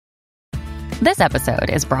This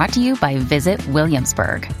episode is brought to you by Visit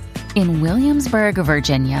Williamsburg. In Williamsburg,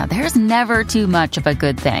 Virginia, there's never too much of a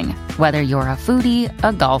good thing. Whether you're a foodie,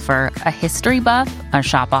 a golfer, a history buff, a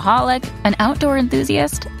shopaholic, an outdoor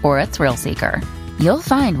enthusiast, or a thrill seeker, you'll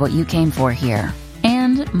find what you came for here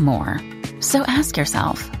and more. So ask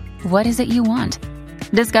yourself, what is it you want?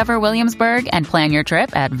 Discover Williamsburg and plan your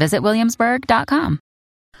trip at visitwilliamsburg.com.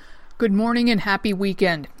 Good morning and happy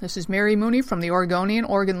weekend. This is Mary Mooney from the Oregonian,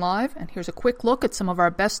 Oregon Live, and here's a quick look at some of our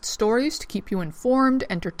best stories to keep you informed,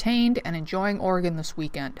 entertained, and enjoying Oregon this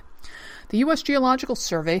weekend. The U.S. Geological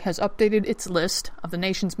Survey has updated its list of the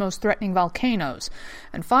nation's most threatening volcanoes,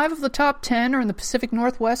 and 5 of the top 10 are in the Pacific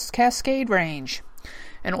Northwest Cascade Range.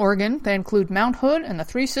 In Oregon, they include Mount Hood and the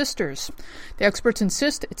Three Sisters. The experts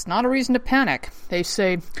insist it's not a reason to panic. They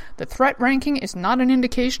say the threat ranking is not an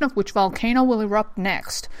indication of which volcano will erupt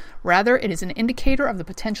next. Rather, it is an indicator of the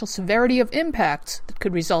potential severity of impacts that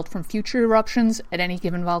could result from future eruptions at any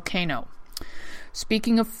given volcano.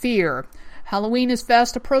 Speaking of fear, Halloween is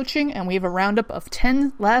fast approaching, and we have a roundup of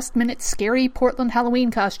 10 last-minute scary Portland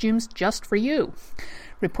Halloween costumes just for you.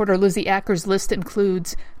 Reporter Lizzie Acker's list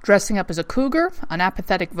includes dressing up as a cougar, an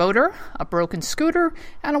apathetic voter, a broken scooter,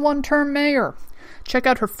 and a one-term mayor. Check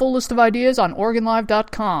out her full list of ideas on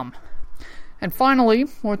OregonLive.com. And finally,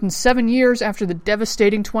 more than 7 years after the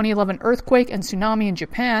devastating 2011 earthquake and tsunami in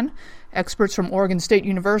Japan, experts from Oregon State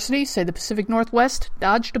University say the Pacific Northwest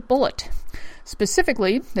dodged a bullet.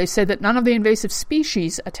 Specifically, they say that none of the invasive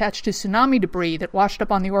species attached to tsunami debris that washed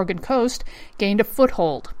up on the Oregon coast gained a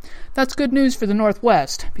foothold. That's good news for the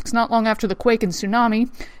Northwest, because not long after the quake and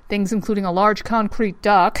tsunami, things including a large concrete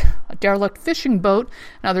dock, a derelict fishing boat,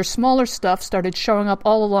 and other smaller stuff started showing up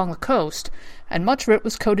all along the coast, and much of it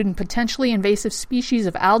was coated in potentially invasive species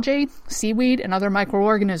of algae, seaweed, and other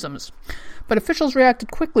microorganisms. But officials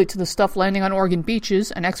reacted quickly to the stuff landing on Oregon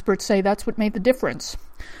beaches, and experts say that's what made the difference.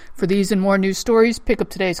 For these and more news stories, pick up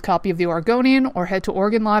today's copy of The Oregonian or head to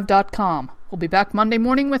OregonLive.com. We'll be back Monday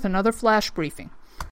morning with another flash briefing.